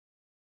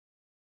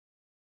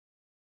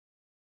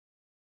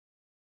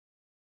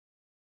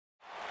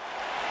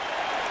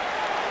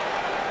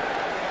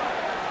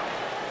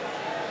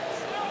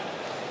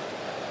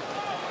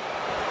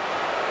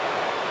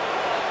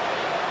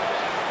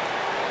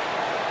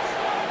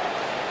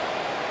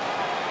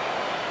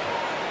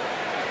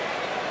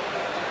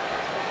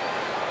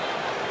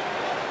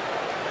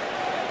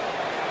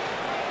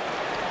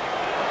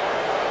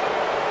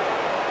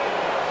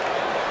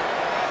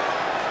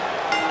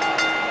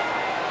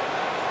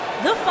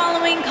The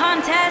following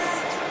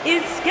contest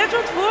is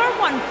scheduled for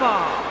one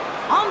fall.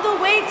 On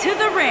the way to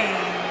the ring,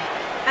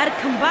 at a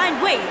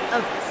combined weight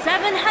of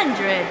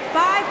 705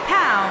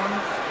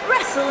 pounds,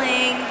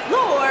 wrestling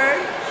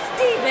Lord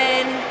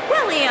Stephen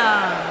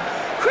Williams,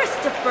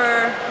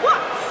 Christopher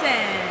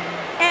Watson,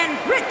 and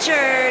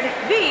Richard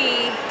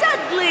V.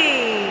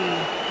 Dudley,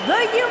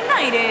 the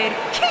United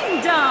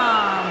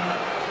Kingdom.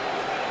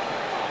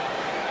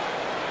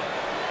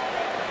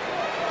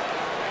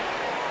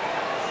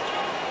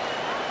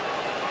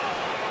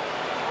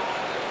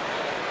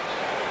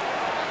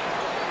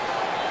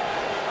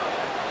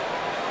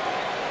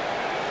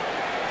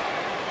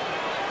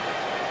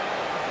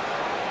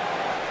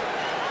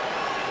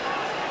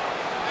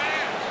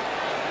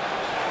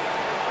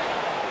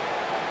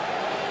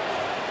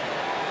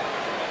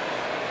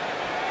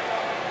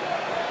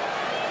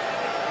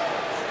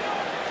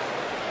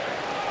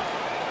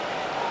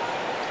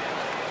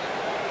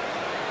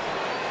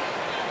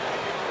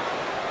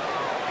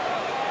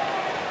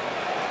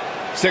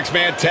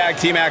 Six-man tag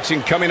team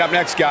action coming up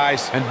next,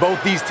 guys. And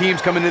both these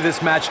teams come into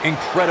this match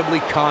incredibly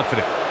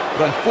confident.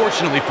 But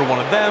unfortunately for one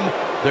of them,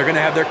 they're going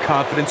to have their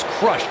confidence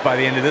crushed by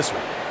the end of this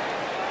one.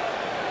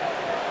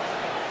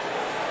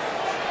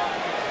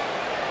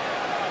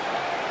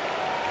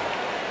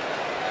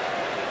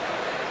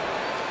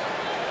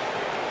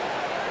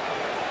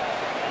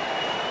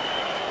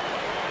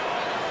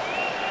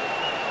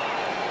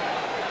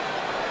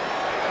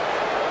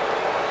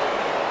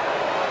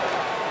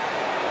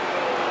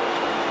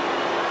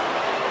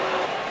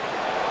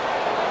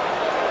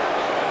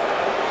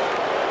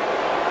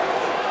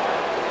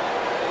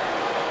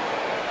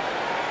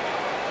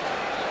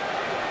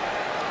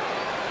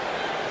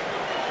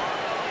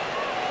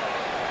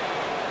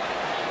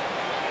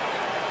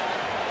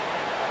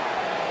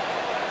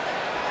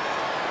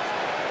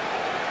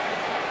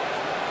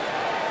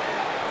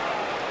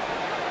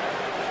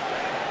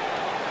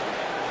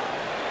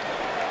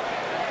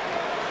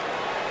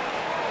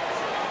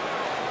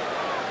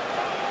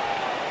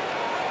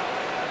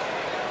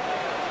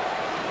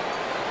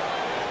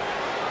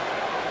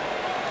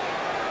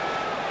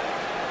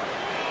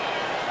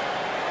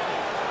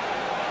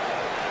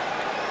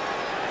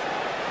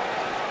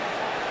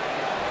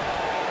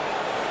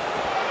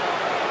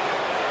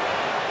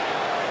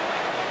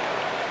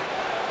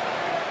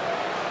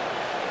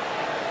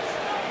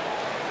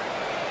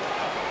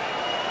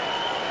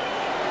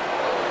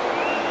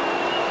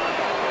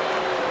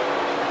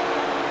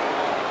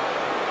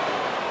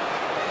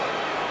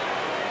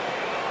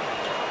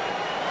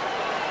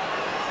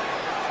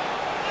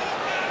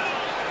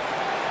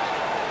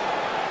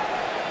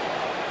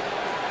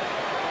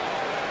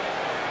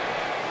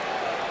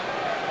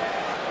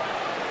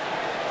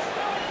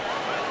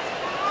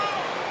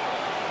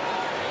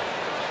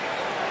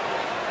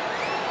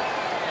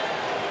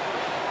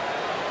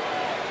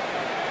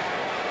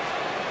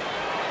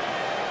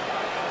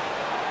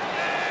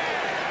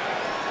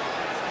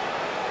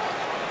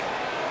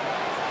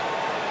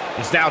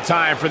 It's now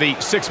time for the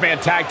six-man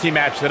tag team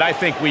match that I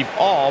think we've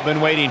all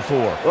been waiting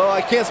for. Well,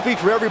 I can't speak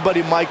for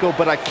everybody, Michael,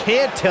 but I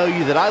can tell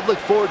you that I've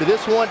looked forward to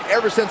this one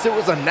ever since it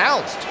was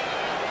announced.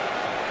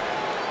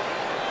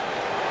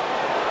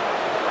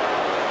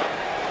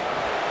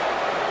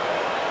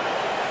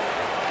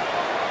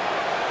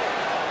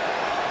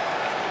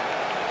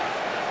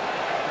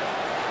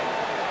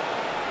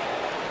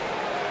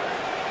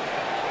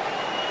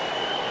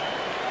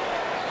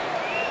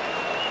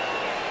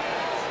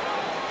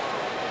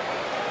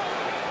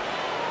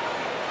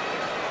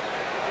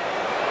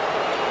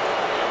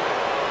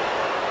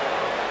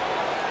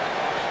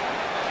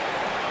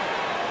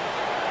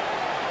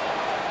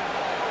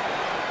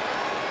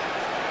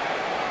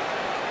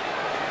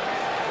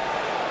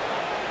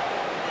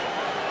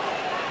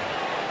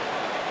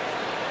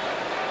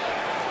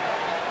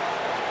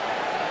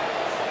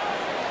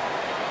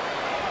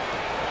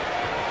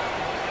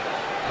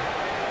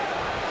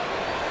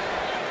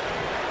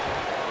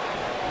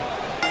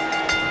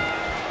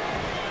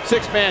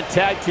 Six-man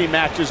tag team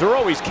matches are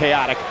always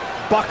chaotic.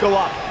 Buckle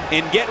up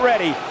and get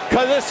ready,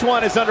 because this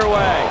one is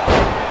underway.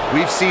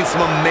 We've seen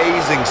some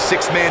amazing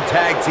six-man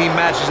tag team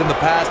matches in the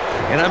past,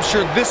 and I'm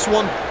sure this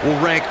one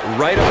will rank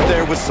right up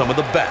there with some of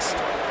the best.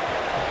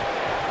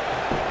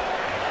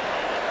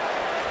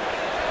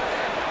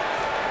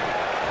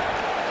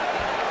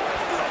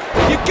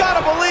 You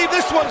gotta believe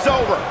this one's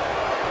over.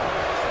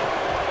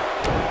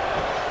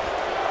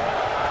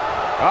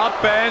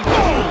 Up and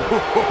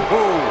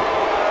boom.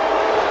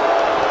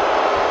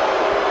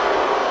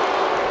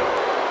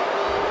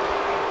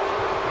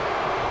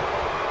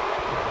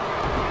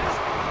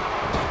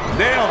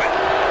 Nailed it.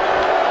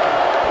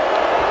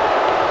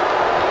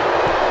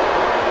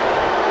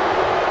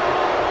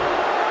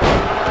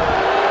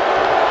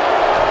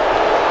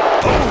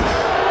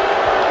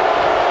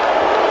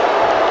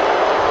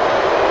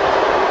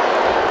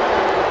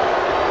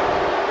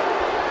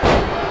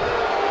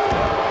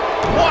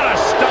 What a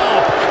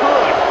stomp.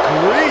 Good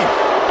grief.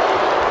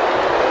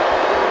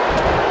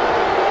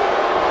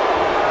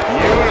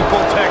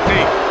 Beautiful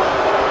technique.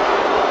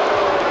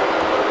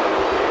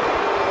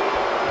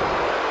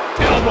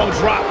 elbow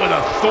drop with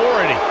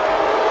authority.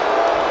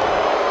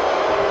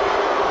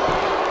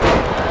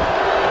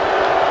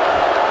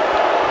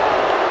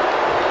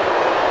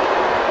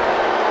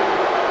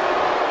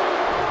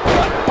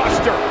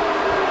 Buster.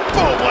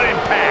 Oh, what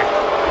impact.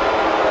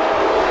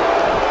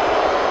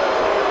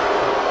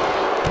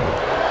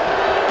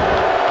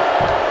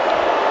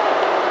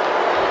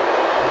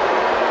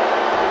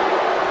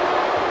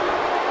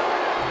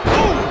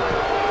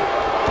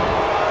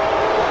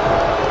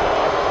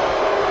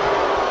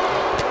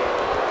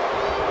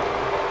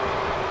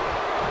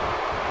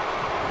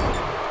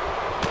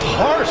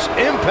 Harsh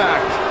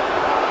impact.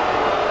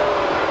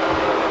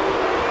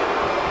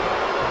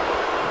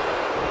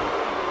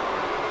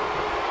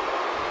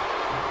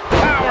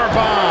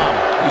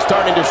 Powerbomb. He's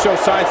starting to show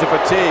signs of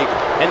fatigue.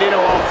 And you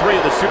know, all three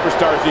of the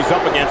superstars he's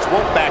up against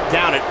won't back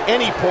down at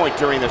any point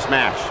during this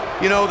match.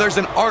 You know, there's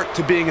an art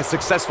to being a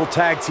successful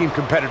tag team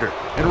competitor.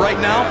 And right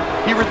now,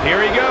 here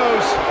he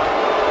goes.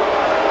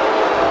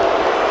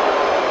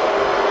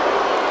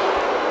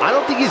 I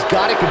don't think he's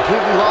got it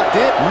completely locked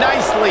in.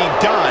 Nicely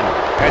done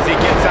as he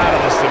gets out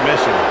of the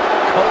submission.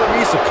 Color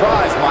me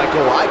surprised,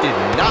 Michael. I did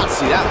not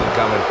see that one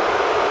coming.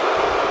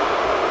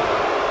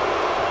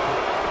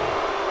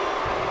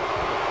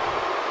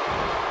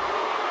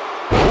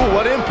 Ooh,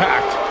 what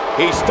impact.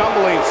 He's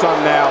stumbling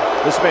some now.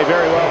 This may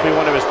very well be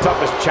one of his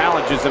toughest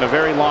challenges in a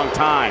very long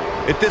time.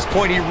 At this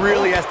point, he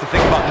really has to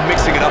think about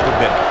mixing it up a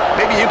bit.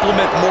 Maybe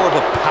implement more of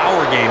a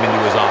power game into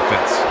his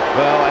offense.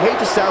 Well, I hate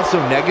to sound so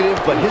negative,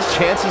 but his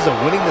chances of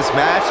winning this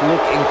match look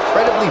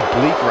incredibly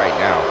bleak right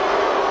now.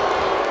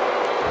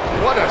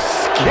 What a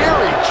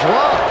scary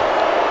drop.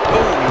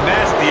 Oh,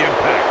 nasty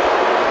impact.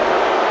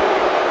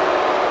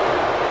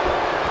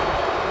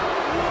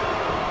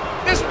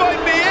 This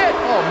might be it.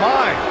 Oh,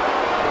 my.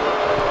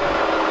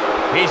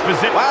 He's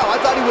positioned. Wow, I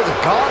thought he was a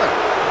goner.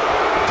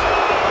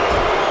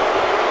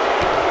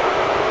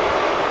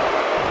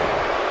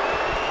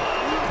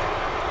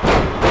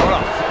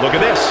 Look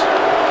at this.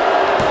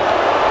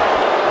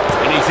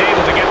 And he's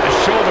able to get the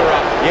shoulder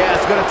up. Yeah,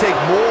 it's going to take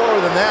more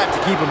than that to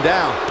keep him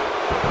down.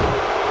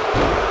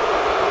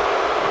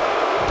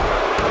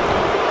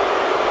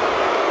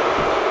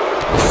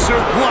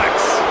 Suplex.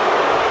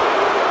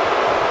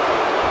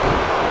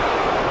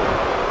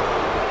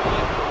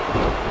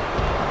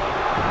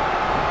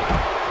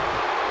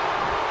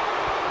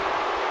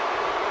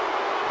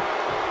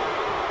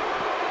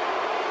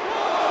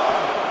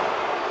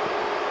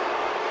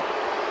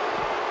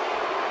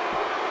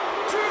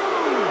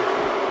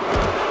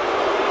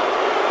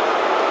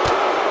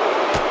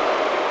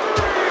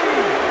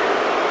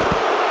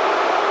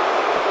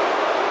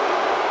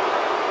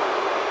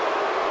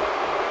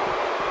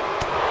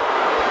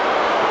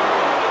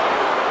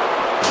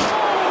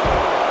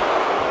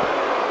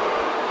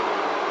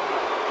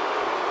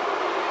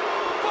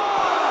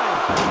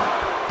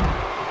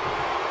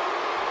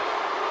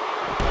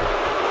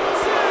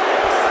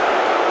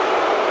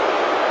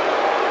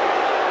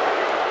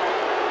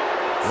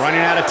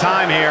 Running out of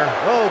time here.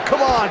 Oh, come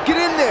on, get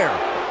in there.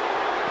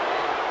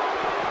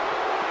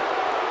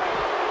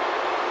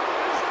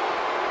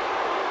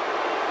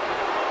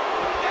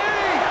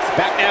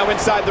 Back now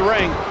inside the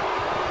ring.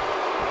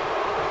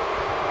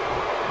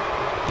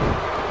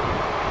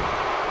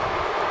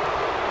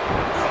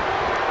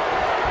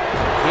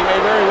 He may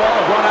very well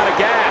have run out of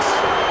gas.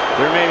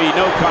 There may be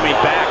no coming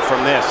back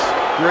from this.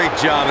 Great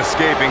job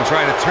escaping,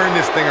 trying to turn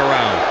this thing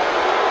around.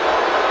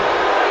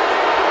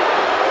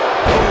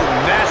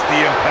 Nasty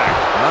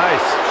impact.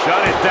 Nice.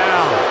 Shut it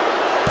down.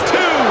 2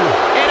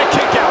 and a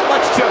kick out.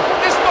 Let's go.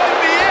 This might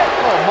be it.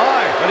 Oh,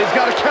 my. But he's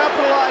got to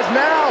capitalize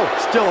now.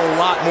 Still a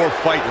lot more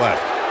fight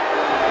left.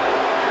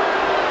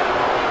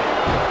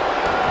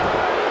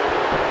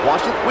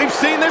 Washington, we've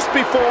seen this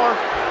before.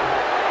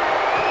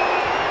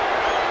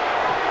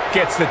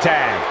 Gets the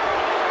tag.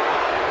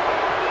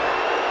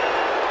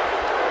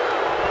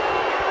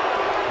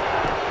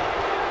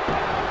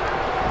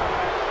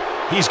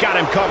 He's got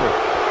him covered.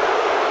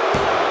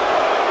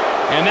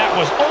 And that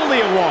was only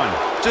a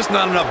 1. Just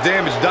not enough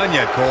damage done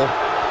yet, Cole.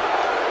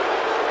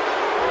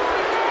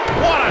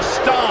 What a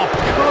stomp.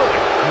 Good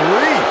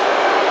grief.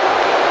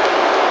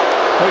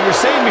 Well, you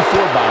were saying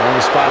before, Byron,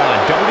 was spot on.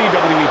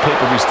 WWE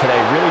pay-per-views today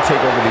really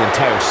take over the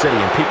entire city,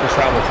 and people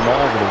travel from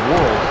all over the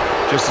world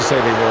just to say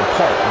they were a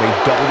part of a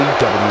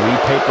WWE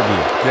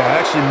pay-per-view. Yeah,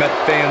 I actually met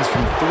fans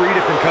from 3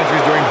 different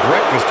countries during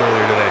breakfast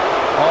earlier today.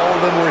 All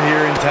of them were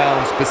here in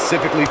town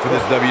specifically for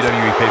this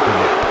WWE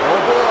pay-per-view. Oh,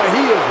 boy,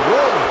 he is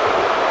rolling.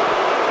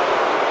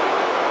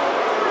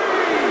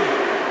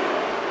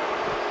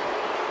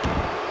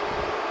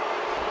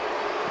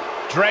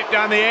 Draped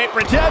on the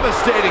apron.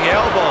 Devastating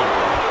elbow.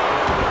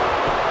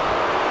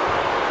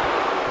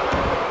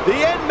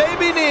 The end may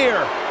be near.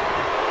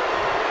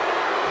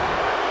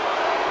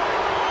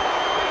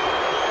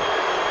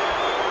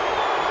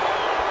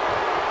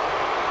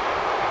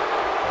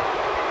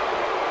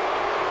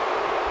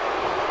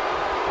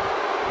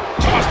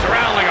 Tossed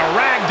around like a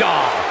rag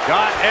doll.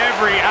 Got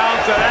every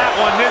ounce of that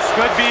one. This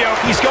could be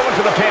He's going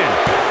for the pin.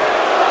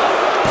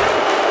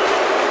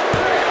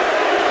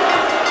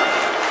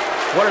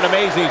 What an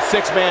amazing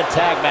six-man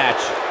tag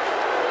match.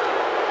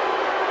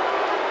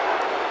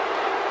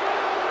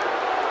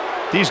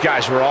 These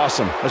guys were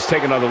awesome. Let's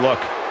take another look.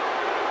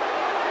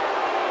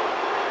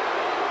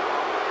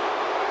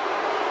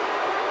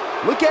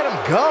 Look at him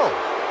go.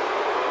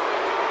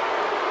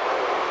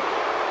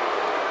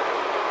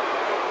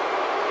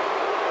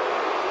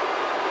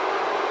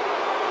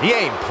 He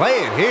ain't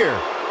playing here.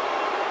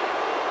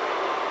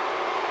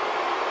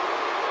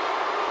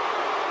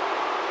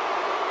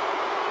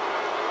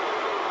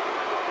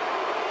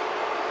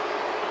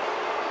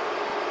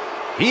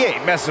 He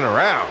ain't messing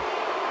around.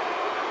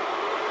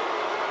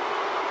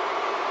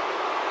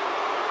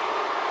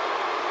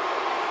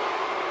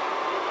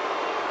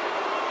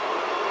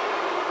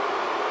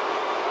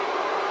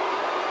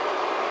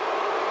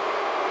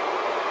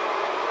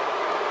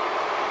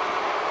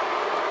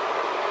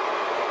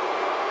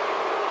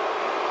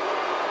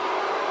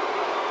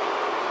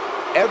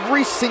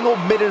 Every single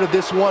minute of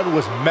this one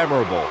was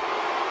memorable.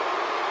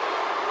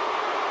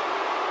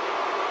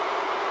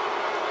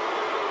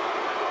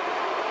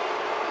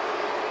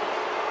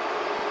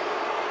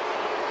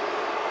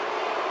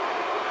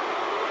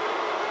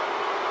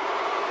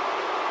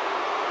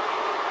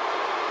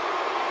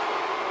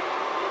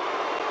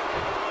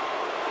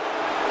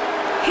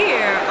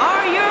 Here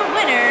are your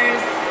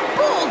winners,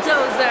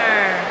 Bulldozer,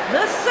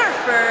 the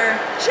Surfer,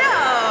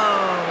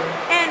 Joe,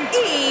 and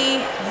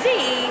EZ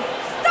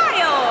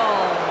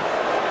Styles,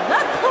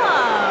 the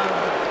Club.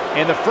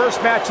 And the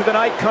first match of the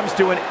night comes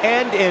to an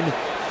end in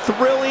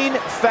thrilling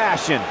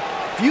fashion.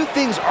 Few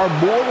things are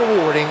more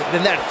rewarding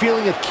than that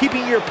feeling of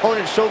keeping your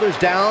opponent's shoulders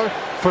down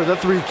for the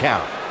 3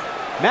 count.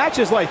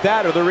 Matches like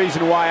that are the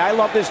reason why I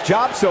love this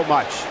job so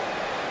much.